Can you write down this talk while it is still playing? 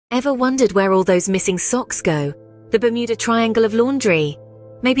Ever wondered where all those missing socks go? The Bermuda Triangle of laundry?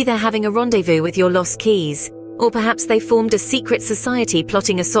 Maybe they're having a rendezvous with your lost keys. Or perhaps they formed a secret society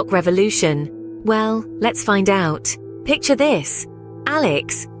plotting a sock revolution. Well, let's find out. Picture this.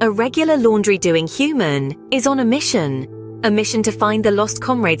 Alex, a regular laundry-doing human, is on a mission. A mission to find the lost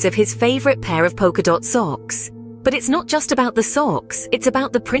comrades of his favorite pair of polka dot socks. But it's not just about the socks, it's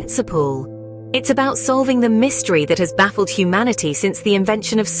about the principle. It's about solving the mystery that has baffled humanity since the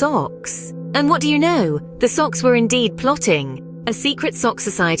invention of socks. And what do you know? The socks were indeed plotting. A secret sock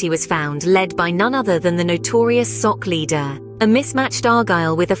society was found, led by none other than the notorious sock leader, a mismatched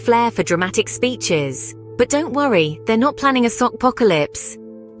Argyle with a flair for dramatic speeches. But don't worry, they're not planning a sockpocalypse.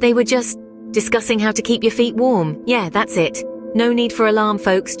 They were just discussing how to keep your feet warm. Yeah, that's it. No need for alarm,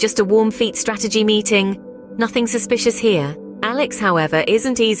 folks, just a warm feet strategy meeting. Nothing suspicious here. Alex, however,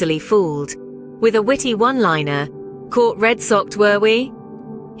 isn't easily fooled. With a witty one-liner, "Caught red-socked, were we?"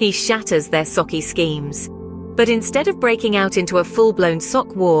 He shatters their socky schemes. But instead of breaking out into a full-blown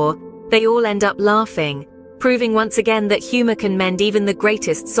sock war, they all end up laughing, proving once again that humor can mend even the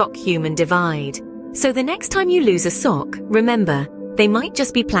greatest sock-human divide. So the next time you lose a sock, remember, they might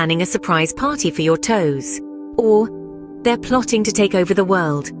just be planning a surprise party for your toes. Or they're plotting to take over the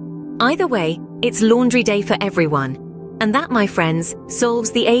world. Either way, it's laundry day for everyone. And that, my friends,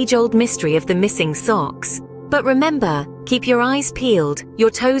 solves the age-old mystery of the missing socks. But remember, keep your eyes peeled, your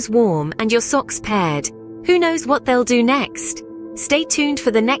toes warm, and your socks paired. Who knows what they'll do next? Stay tuned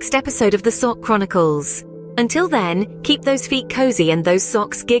for the next episode of the Sock Chronicles. Until then, keep those feet cozy and those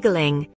socks giggling.